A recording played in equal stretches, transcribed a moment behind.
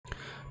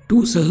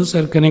Two cells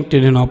are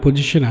connected in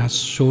opposition as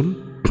shown.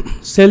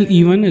 Cell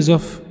E1 is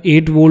of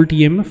 8 volt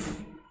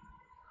EMF.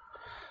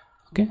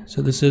 Okay,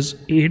 so this is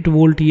 8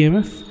 volt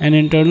EMF and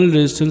internal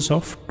resistance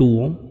of 2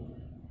 ohm.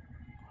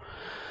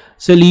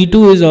 Cell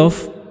E2 is of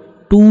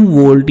 2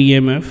 volt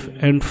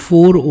EMF and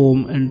 4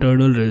 ohm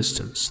internal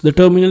resistance. The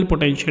terminal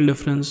potential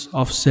difference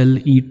of cell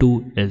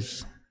E2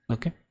 is,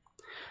 okay.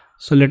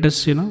 So let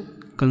us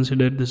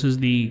consider this is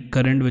the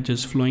current which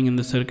is flowing in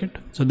the circuit.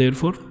 So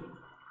therefore,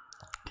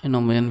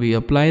 when we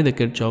apply the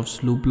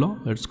Kirchhoff's loop law,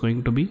 it's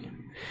going to be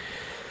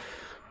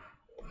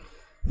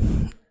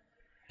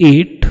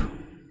 8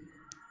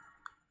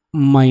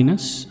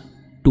 minus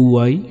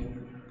 2i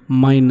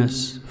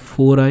minus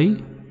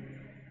 4i,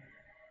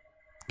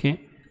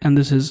 okay, and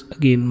this is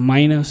again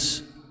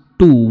minus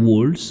 2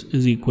 volts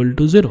is equal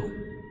to 0.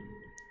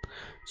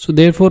 So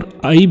therefore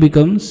I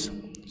becomes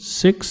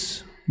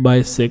 6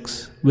 by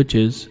 6, which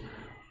is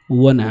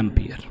 1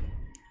 ampere.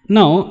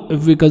 Now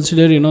if we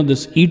consider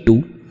this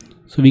E2,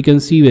 so we can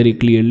see very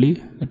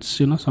clearly it's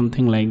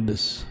something like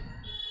this.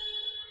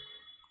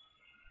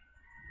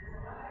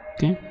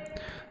 Okay,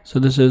 so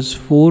this is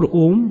 4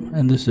 ohm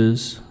and this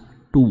is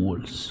 2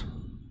 volts.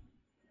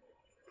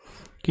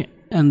 Okay,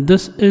 and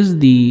this is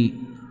the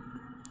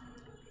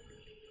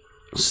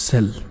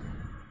cell.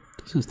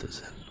 This is the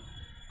cell.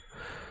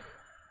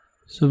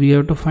 So we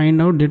have to find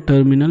out the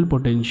terminal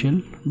potential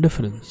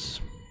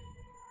difference.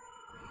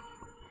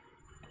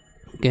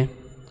 Okay,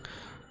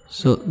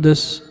 so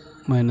this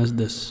minus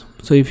this.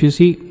 So if you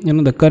see,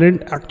 the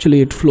current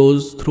actually it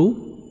flows through,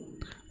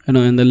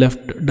 in the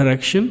left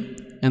direction,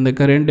 and the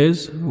current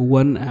is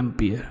 1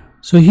 ampere.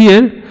 So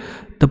here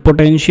the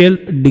potential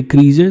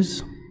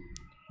decreases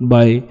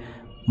by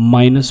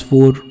minus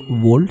 4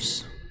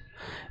 volts,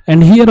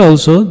 and here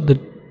also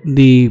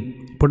the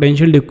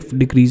potential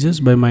decreases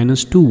by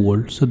minus 2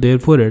 volts. So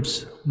therefore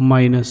it's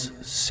minus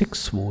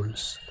 6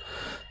 volts.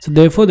 So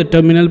therefore the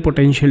terminal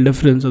potential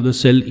difference of the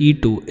cell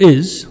E2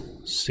 is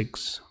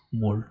 6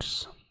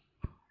 volts.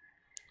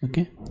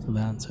 Okay, so the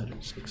answer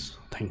is 6.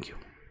 Thank you.